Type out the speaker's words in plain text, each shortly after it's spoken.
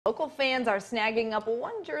Local fans are snagging up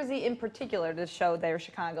one jersey in particular to show their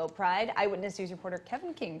Chicago pride. Eyewitness News reporter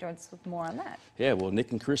Kevin King joins us with more on that. Yeah, well,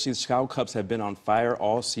 Nick and Christy, the Chicago Cubs have been on fire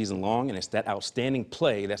all season long, and it's that outstanding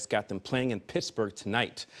play that's got them playing in Pittsburgh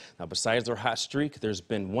tonight. Now, besides their hot streak, there's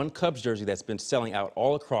been one Cubs jersey that's been selling out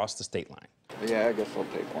all across the state line. Yeah, I guess I'll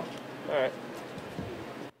take one. All right.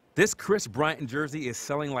 This Kris Bryant jersey is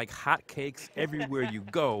selling like hotcakes everywhere you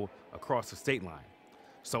go across the state line.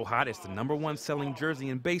 So hot, it's the #1 selling jersey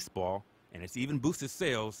in baseball, and it's even boosted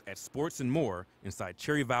sales at Sports and More inside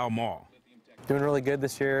Cherry Valley Mall. Doing really good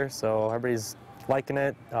this year, so everybody's liking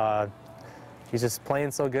it. He's just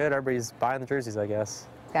playing so good, everybody's buying the jerseys, I guess.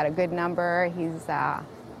 Got a good number. He's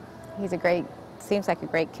a great, seems like a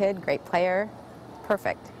great kid, great player.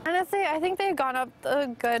 Perfect. Honestly, I think they've gone up a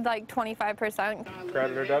good like 25%.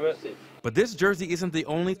 Credit or debit? But this jersey isn't the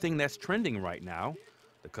only thing that's trending right now.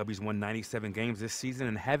 The Cubbies won 97 games this season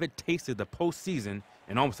and haven't tasted the postseason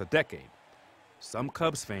in almost a decade. Some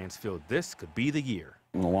Cubs fans feel this could be the year.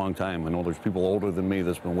 In a long time. I know there's people older than me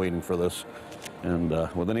that's been waiting for this, and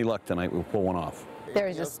with any luck tonight, we'll pull one off.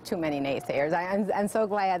 There's just too many naysayers. I'm so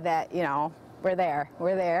glad that, you know, we're there.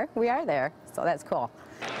 We're there. We are there. So that's cool.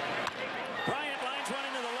 Bryant lines one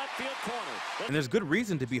into the left field corner. And there's good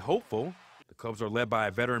reason to be hopeful. The Cubs are led by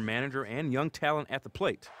a veteran manager and young talent at the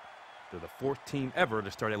plate. They're the 4th team ever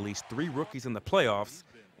to start at least 3 rookies in the playoffs,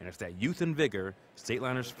 and it's that youth and vigor State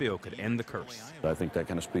Liners feel could end the curse. I think that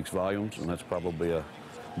kind of speaks volumes, and that's probably a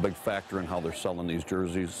big factor in how they're selling these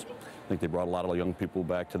jerseys. I think they brought a lot of young people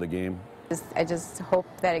back to the game. I just hope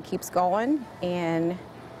that it keeps going, and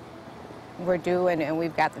we're due, and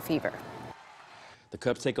we've got the fever. The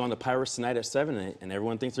Cubs take on the Pirates tonight at 7, and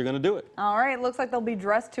everyone thinks they're going to do it. All right, looks like they'll be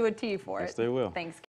dressed to a T for it. Yes, they will. Thanks.